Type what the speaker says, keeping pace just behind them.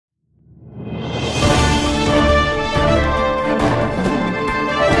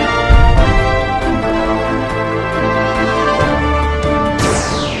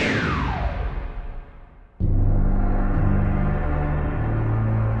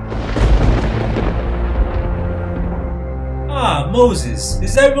Moses,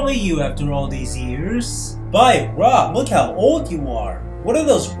 is that really you after all these years? By Ra, look how old you are. What are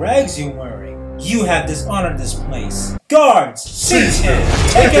those rags you're wearing? You have dishonored this place. Guards, seize him!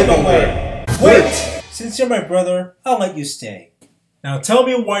 Take him away! Wait! Since you're my brother, I'll let you stay. Now tell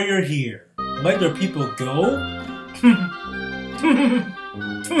me why you're here. Let your people go?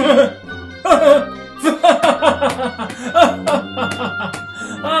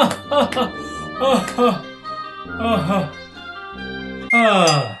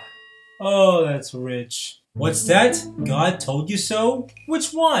 Oh, that's rich. What's that? God told you so?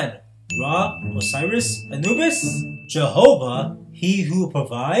 Which one? Ra, Osiris, Anubis? Jehovah, he who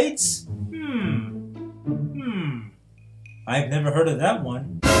provides? I've never heard of that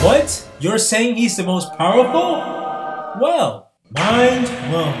one. What? You're saying he's the most powerful? Well, mind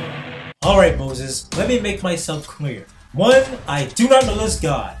blown. Alright Moses, let me make myself clear. 1. I do not know this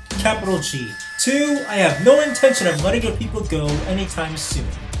God, capital G. 2. I have no intention of letting your people go anytime soon.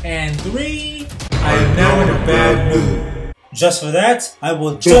 And 3. I am now in a bad mood. Just for that, I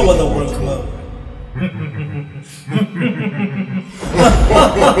will double the workload.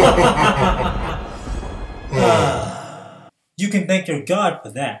 You can thank your God for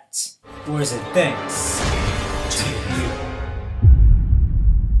that. Or is it thanks?